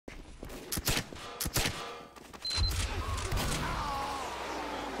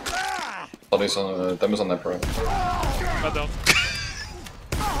Bodies on, them is on that pro. Not down.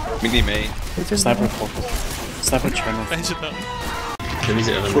 Mini May. Sniper focus. Sniper China. I should know. Let me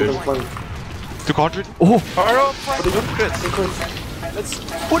see 100. 200. Oh! Let's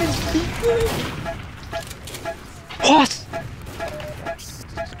What is he doing? What?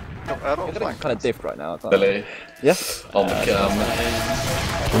 I'm kind of diffed right now. Delay. Yeah? On the cam.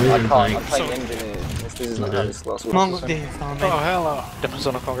 I'm playing engineer. This is not how this last one. Oh, hello. Depends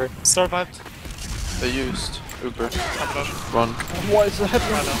on a concrete. Survived. They used Uber. Run. What is the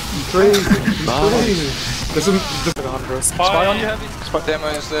headline? Spy on you, heavy. Spy demo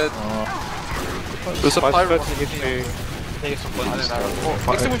is dead. There's a pirate.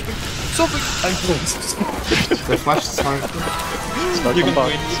 The flash is fine.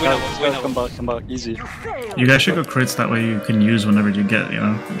 Come back, easy. You guys should go crits, that way you can use whenever you get, you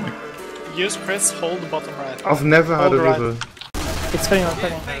know? Like, Use crits, hold the bottom right. I've never had a Hold river. It's failing, I'm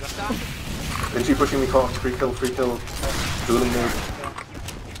failing. Then she pushing me cross, free kill, dueling mode.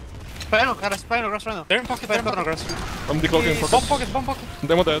 Spino, grass, right. They're in pocket, grass. I'm decloaking for Bomb pocket.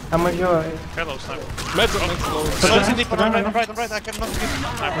 Demo dead. I'm with you. Hello, sniper. Meds low. Someone's in deep, on right, I cannot get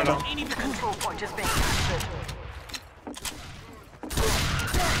sniper down.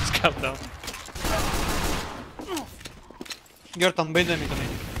 Scout down. Görtan, bend me to me.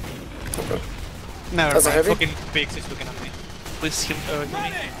 Never mind, fucking Pix is looking at me. Please heal me.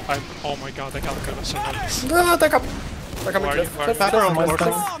 Oh my god, I can't go so much. No, take up. Where are you? Sniper on board.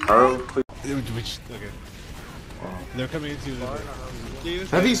 Arrow, please. Okay. They're coming into the...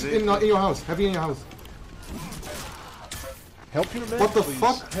 Heavy's in your house. Heavy in your house. Help your man, What the please.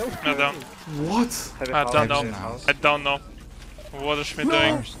 fuck? No, down. What? I don't know. I don't know. What is Schmidt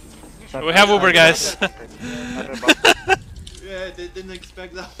doing? We have Uber, guys. Yeah, they didn't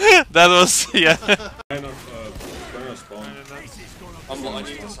expect that. That was, yeah. I'm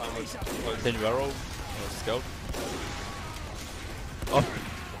launching the silence. Can you arrow? Scout? Oh.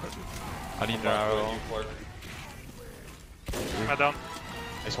 I need an arrow. I'm down.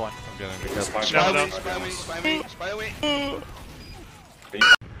 Nice one. I'm getting Down. Spy away.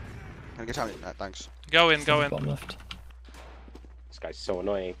 Can get out. Thanks. Go in. Bomb left. This guy's so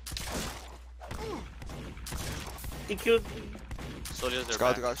annoying.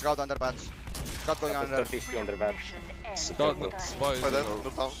 Scout under bench. Scout going under. 50 on their bench. Scout, spy.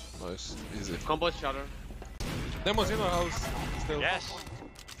 Nice. Easy. Combo shatter. Demo's in our house. Still. Yes.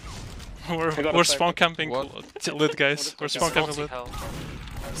 We're spawn camping lit, guys. We're spawn camping lit.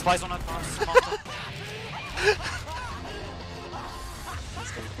 Spies on that pass.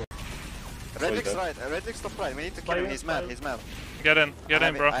 Redrick's right. Redrick's top right. We need to kill him. He's mad. Get in,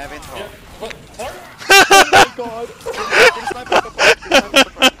 bro. I have intro.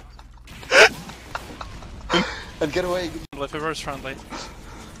 And get away. If reverse friendly.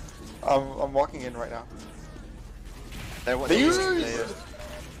 I'm walking in right now. They used.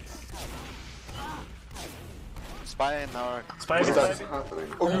 Spy in our.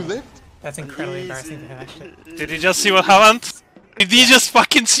 Oh, you lived? That's incredibly embarrassing to him, actually. Did you just see what happened? Did you just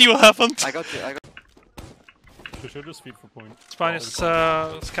fucking see what happened? I got you. You should just feed for point. Spine is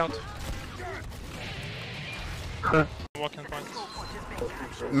scout. Walking point.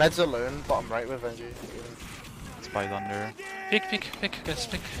 Meds alone, bottom right with NG. Spy's under. Pick, guys,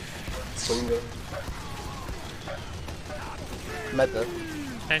 pick. Med dead.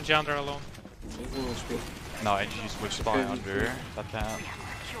 NG under alone. No, and you switch spy under. That can.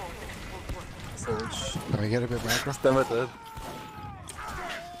 Can we get a bit macro? Demo dead.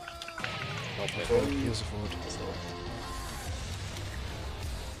 Heals a forward.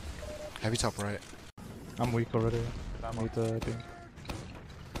 Heavy top right. I'm weak already. I need the ping.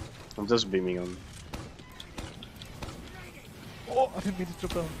 I'm just beaming on. Oh, I didn't mean to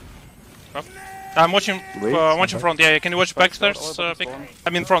jump down. I'm watching front, yeah, can you watch back stairs, pick? I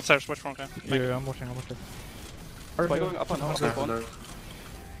mean front stairs, watch front, yeah. Yeah, I'm watching. Spy going up and down.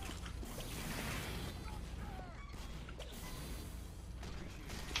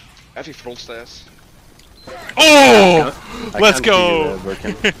 Heavy front stairs. Oh! Let's go!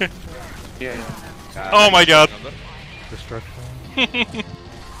 Yeah. Oh my god. Destruction.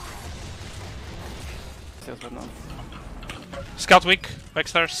 Scout weak,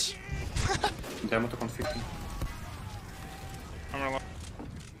 backstairs. Demo to 150. I'm alone.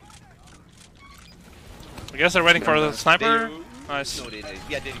 I guess they're waiting for the sniper. Nice.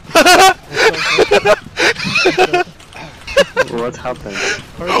 What happened?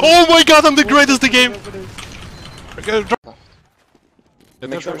 Oh my god, I'm the greatest in the game!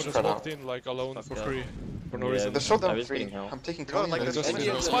 Make sure just walked in like alone for free. For no reason. The shotgun free. I'm taking 20. Like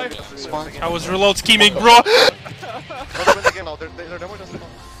I was reload scheming, bro! They're demo doesn't know.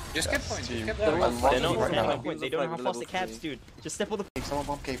 Just get point. Just get They're point. not Right now. point. They don't know how fast the cabs, dude. Just step on the. Someone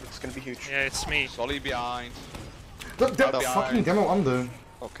bomb cave, it's gonna be huge. Yeah, it's me. Solly behind. Look, that fucking demo under.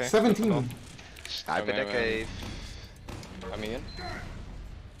 Okay. 17. Snipe in the cave. Coming in.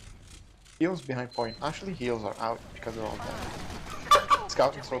 Heals behind point. Actually, heals are out because they're all dead.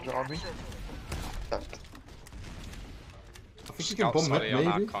 Scouting soldier on me. Left. I think you can bomb it,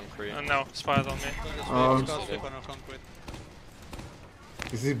 maybe. Concrete. No, spies on me. Scout sleep on concrete.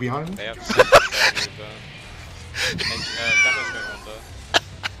 Is he behind? They have demo's going under.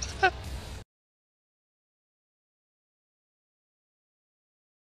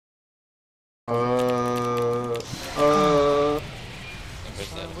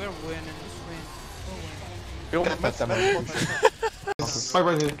 We're winning this win.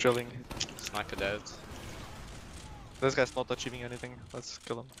 Right here. Drilling. Sniper dead. This guy's not achieving anything. Let's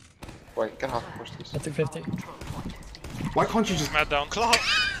kill him. Wait, get half push this. 50-50. Why can't you just Mad down.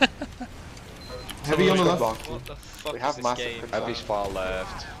 heavy on the left? What the fuck We is have this massive game? control. Heavy's far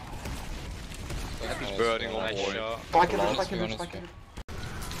left. Heavy's burning on point. Spike in, spike in, spike in.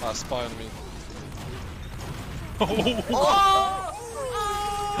 Ah, spy on me.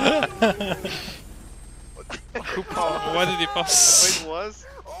 Why did he pass? Wait, was?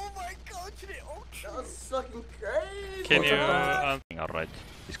 Can you? Alright.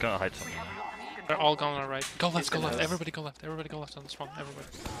 He's gonna hide something. They're all going on right. Go left, go left. Everybody go left. Everybody go left on the spawn. Everybody.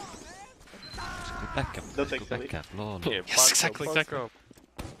 Back up. Let's go back up. Lol. Yes, exactly, exactly.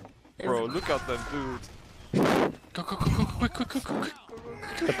 Bro, look at them, dude. Go, go, go, go, quick, quick, quick, quick.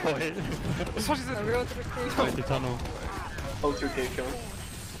 Fight tunnel. Oh, 2K killer.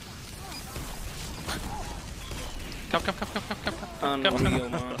 Come, come, come, come, come, come, come. Unreal,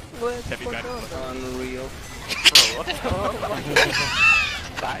 man. Heavy back. Unreal.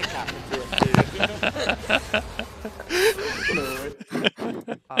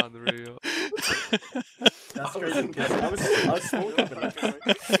 Unreal. That's crazy. I was smoking.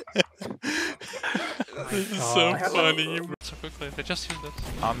 This is so funny. So quickly, they just used it.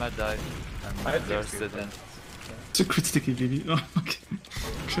 Ahmed died. And there's the then. It's a crit sticky, baby. Oh, okay.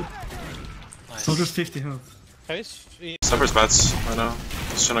 Shit. Soldier's 50 health. Sniper's bats right now.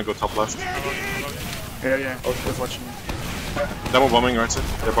 Just trying to go top left. Yeah. Oh, she's watching me. Demo bombing right side.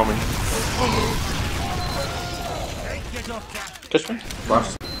 They're bombing. Just one.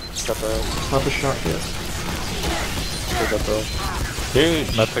 Last. Sniper shot, yes.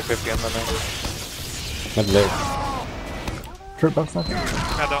 Dude, not quick again, man. Not late. Trip box nothing.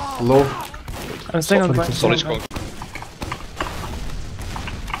 Mad down. Low. I'm staying on the flank. Solly's gone.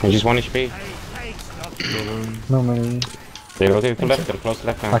 Just 1 HP. No money. They rotate to left, they're close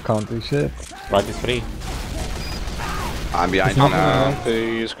left I now. can't do shit. Right is free. I'm behind you now.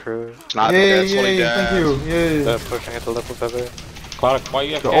 They use crew. Sniper dead, Solly dead. Thank you. Yay. They're pushing it to level heavy. Clark, why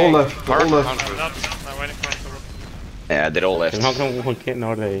you have They're all left. They're all left. I'm waiting for him to look. Yeah, they're all left. They're not gonna walk in,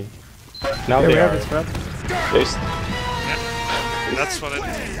 are they? Now Yeah, they we have are. it spread. That's what it is.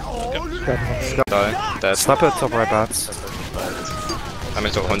 Dead. Sniper top right bats. I'm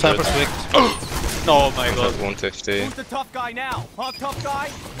into 100. Oh my god. 150. the tough guy now? Huh, tough guy?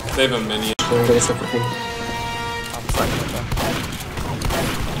 They have a mini.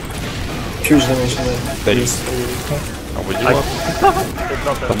 Choose the mission. How would you want?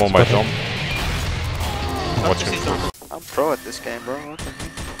 Come on, my Tom. Watching. I'm pro at this game, bro. What the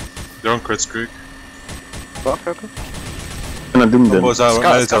heck? They're on crits creek. Fuck, okay. Combos are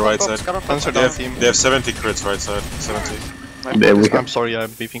right Scout side. on top, They have 70 crits right side. 70. I'm sorry,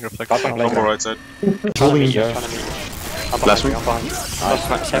 I'm beeping reflex. Combo right side. Holding here. Last week.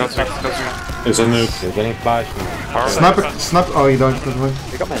 It's a nuke. You're getting flashed. Sniper. Oh, you don't. Good way.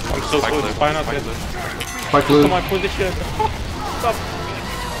 I'm so close. Why not get this? Spike blue. My position.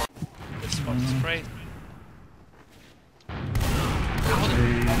 This one's great.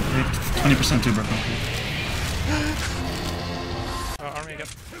 20% too, bro. Army again.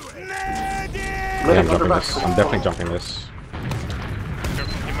 Yeah, I'm jumping this. I'm definitely jumping this.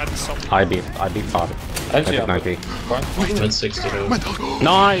 You might be solid. I beat 5. I took 90. 160. Nice!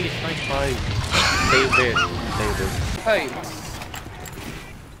 Nice fight. Saved it. Hey,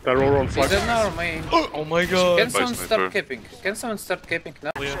 They're all on is there now main? Oh my god. Can someone start capping? Can someone start capping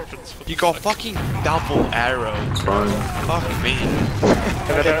now? You got fucking double arrow. Fuck me.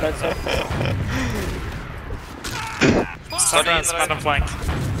 Sudden span of flank.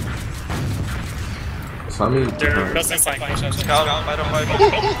 Sami. They're best in flank.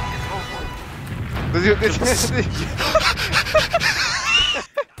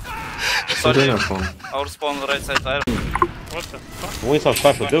 Sorry. Our spawn right side iron. What the fuck? What is our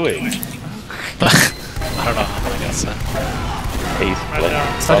special doing? I don't know, I guess.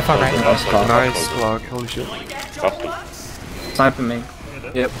 Started far right. Nice block, holy shit. Sniper me.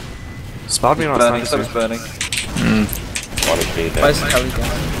 Yep. Spot me on Burning, sniper. sub's burning. Where's Kelly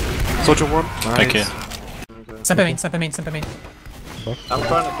going? Soldier one. Nice. Thank you. Sniper main, sniper main, sniper main. I'm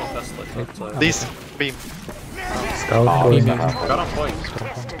trying to contest like outside. These beam. Scout. Got on point.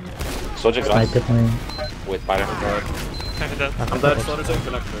 Soldier glass. Sniper main. With fire. I'm dead, Slaughter's in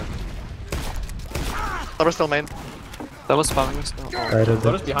connector. Slaughter still main. That was spamming us now. Guided.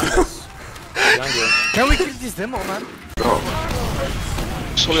 Slaughter's behind us. Behind you. Can we kill this demo, man?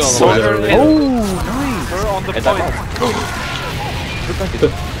 Soldier. Oh, nice! We're on the point.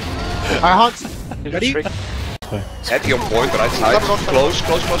 I hunt. Ready? At your point, right side. Close.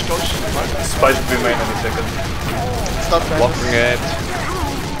 Spice will be main any second. Stop. Blocking it.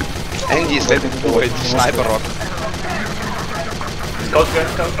 Angie is at the point. Sniper rock.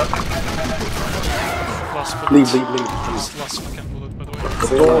 Leave. Last fucking bullet, by the way.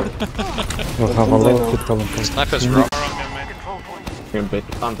 We'll have a lot of column. Sniper's rock. I'm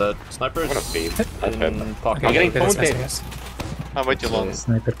dead. Sniper's in pocket. I'm getting phone Nice, tape. nice. I'm way too long.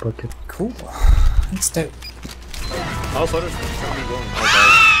 Sniper pocket. Cool. Let's do it. Oh, Slaughter's gonna be going.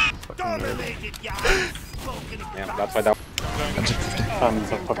 Yeah, that's why that.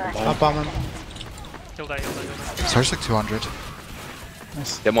 I'm bombing. Kill that. Search like 200.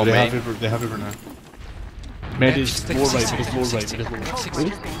 Demo main. They have it now. Mid is more right,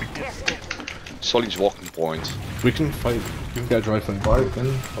 Solly's walking point. We can fight. We can get a drive fight. I'm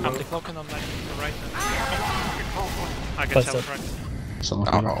decloaking on like the right now. I get teleported.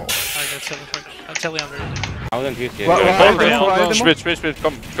 Oh no. I get teleported. I'll tell you under. I wouldn't use it. Switch.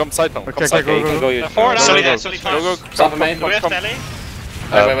 Come side now. Okay, go. You can Forward, go. Go. Stop main. We have Telly.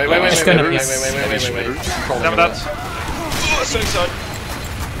 Wait. Just gonna miss. Damn that.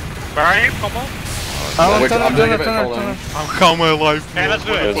 Where are you? Come on. I'm doing it. I'm coming alive. Okay, let's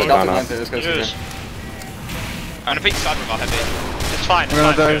do it. Yes. I'm gonna pick sniper about heavy. It's fine. I'm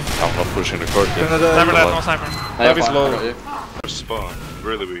not pushing the court yet. Sniper dead, no sniper. Heavy's low. Spawn.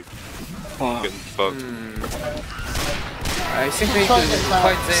 Really weak. Getting fucked. I think we can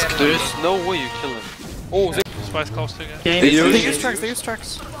fight there. There is no way you kill him. Oh, Spice close to again. They use tracks.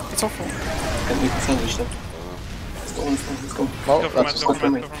 It's awful. Go for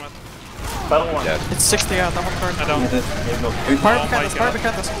mid. battle one. It's 60 out, double turn. I don't. Fire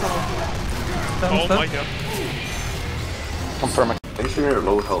behind us. Oh my god. Confirm. I think you're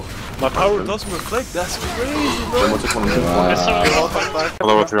low health. My power doesn't reflect, that's crazy, bro. Then we'll just want to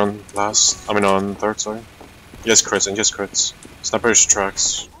Hello everyone, on third, sorry. Yes crits. Snipers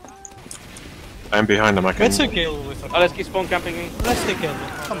tracks. I'm behind them, I can... Let's take kill with Oh, let's keep spawn camping me. Let's take kill.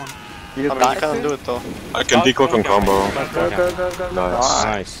 Come on. I can't do it though. I can decloak on combo. Go.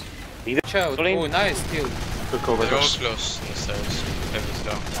 Nice. Chow. Oh, nice kill. Good call, Vegas. Close the stairs. Heavy's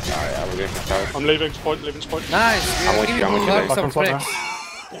down. Alright, I'm going to out. I'm leaving point. Nice. I'm with you, I'm with you. Some flex.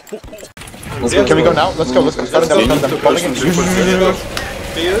 Can we go now? Let's go. Start them. Bombing in.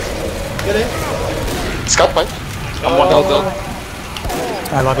 Scout pipe. I'm one health.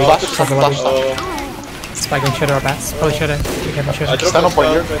 I love you. Flash. Spiking should or bats. Probably should have. We can should. Stand on point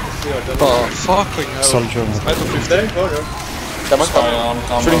here. Oh, fucking hell. Soldier. Demon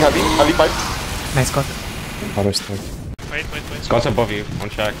come. Shooting heavy pipe. Nice cut. Wait. Scott's above you, on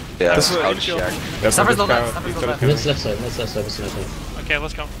check. Yeah, out of check. Sniper's low left. Let's left side. Okay,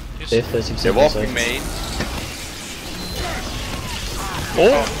 let's go. They're walking main.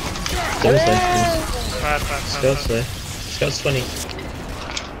 Bad. Scout's 20.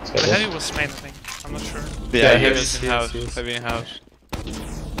 The heavy was main, I think. I'm not sure. Yeah, heavy's in house. Heavy in house.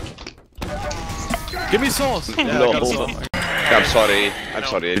 Give me sauce! I'm sorry, I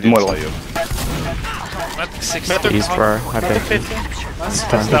didn't tell you. Metric 60. He's far, I bet.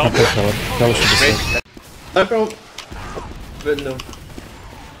 Stand up. That should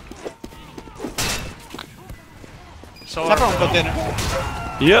So I don't got dinner.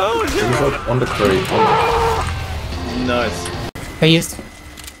 On the crate. Nice. They used.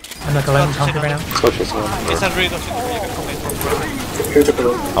 I'm like 11 counter right now. It's not really not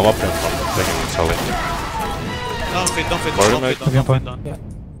I'm up in front, taking solid. Don't fit.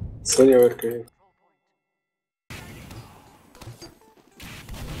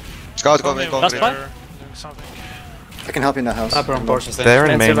 Scout going. I can help you in that house. They're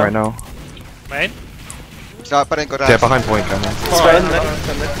in main right now. Main? Scout, but go down. They're behind point right now.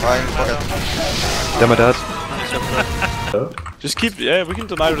 Them are dead. Just keep, we can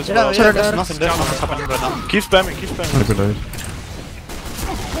deny it as well. There's nothing happening right now. Keep spamming. Never died.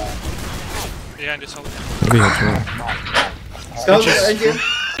 Behind this solid. Maybe he'll try.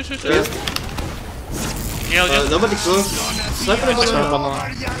 Shoot. Yeah. Nobody close. Sniper banana.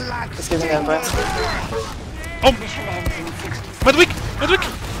 Just give me the advance. Oh! Medwick! Medwick!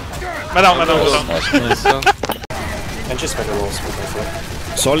 Meddown. Nice. And just make a roll speed like that.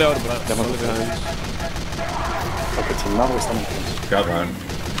 Solly out, bro. Okay, team, now we're standing. Got one.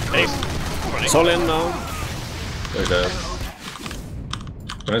 Nice. Solly in now. They're dead.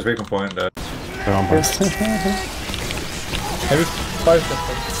 When is beacon point dead? They're on point. Maybe 5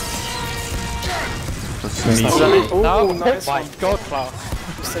 seconds. Oh, nice. My god, Klaus.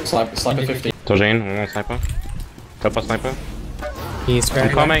 Sniper 50. Тоже in, one sniper. Couple sniper. He's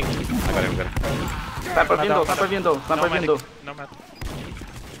coming. I got him, Sniper window. No mat.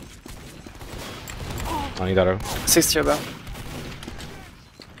 I need arrow. 60 about.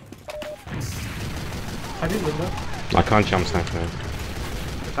 I can't jump sniper.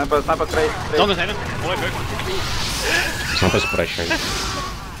 Sniper crate. Don't hit him. Sniper's pressure.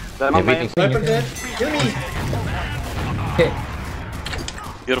 They're main. Sniper dead. Kill me.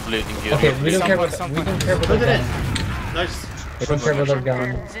 You're bleeding here. Okay, we don't care about Put the it in. Nice. We don't care about our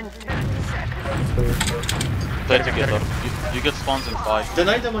gun. Play together. You get spawns in 5.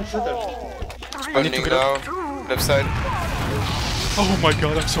 Deny them on shooter. Running down. Left side. Oh my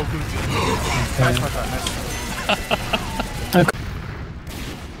god, I'm so good. Oh my god.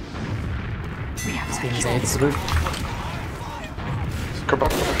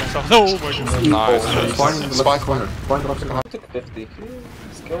 Nice. Spy corner. Blind drops in the 50.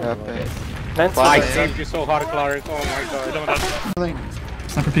 I saved you so hard, Clark. Oh my god.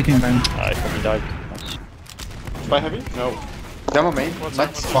 Sniper peeking man. I fucking died. Spy heavy? No. Demo main.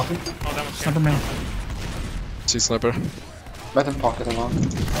 Met pocket. Sniper man. See sniper. Met in pocket along.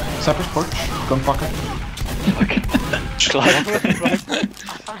 Sniper's porch. Gun pocket.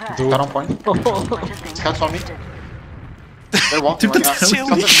 Gun on point. Scouts on me. They're walking right now.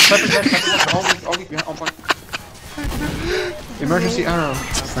 Sniper's only behind on point. Emergency arrow.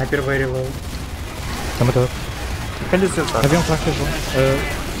 Sniper very low. Come to. Have you on flash as well?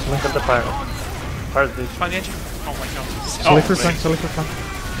 Look at the fire. Fire this. Find the engine. Oh my god. Solid for flank, solid for flank.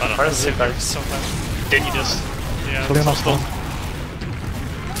 Fire this fire. So fast. Dangerous. Yeah, Solid on slow. spawn.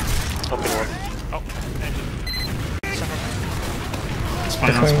 Open one. Oh, engine.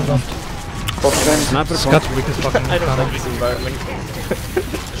 Sniper Scott, we can fucking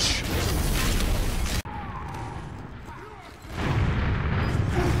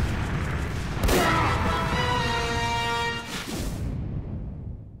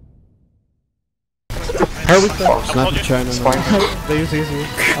Sniper China. They use easy.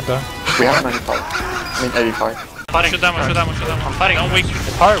 Okay. We have 95. I mean 85. Fighting. Shoot them. I'm fighting. Don't wait. The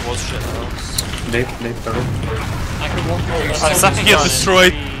fire was shit. Something is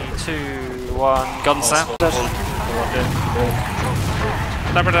destroyed. 2, 1, gun set.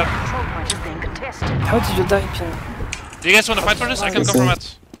 Sniper dead. How did you die, Pin? Do you guys want to fight for this? I can go for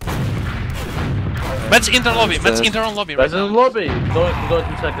Matt. Matt's in their lobby. Matt's in their own lobby right now. lobby. Go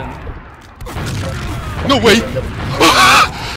in second. No way!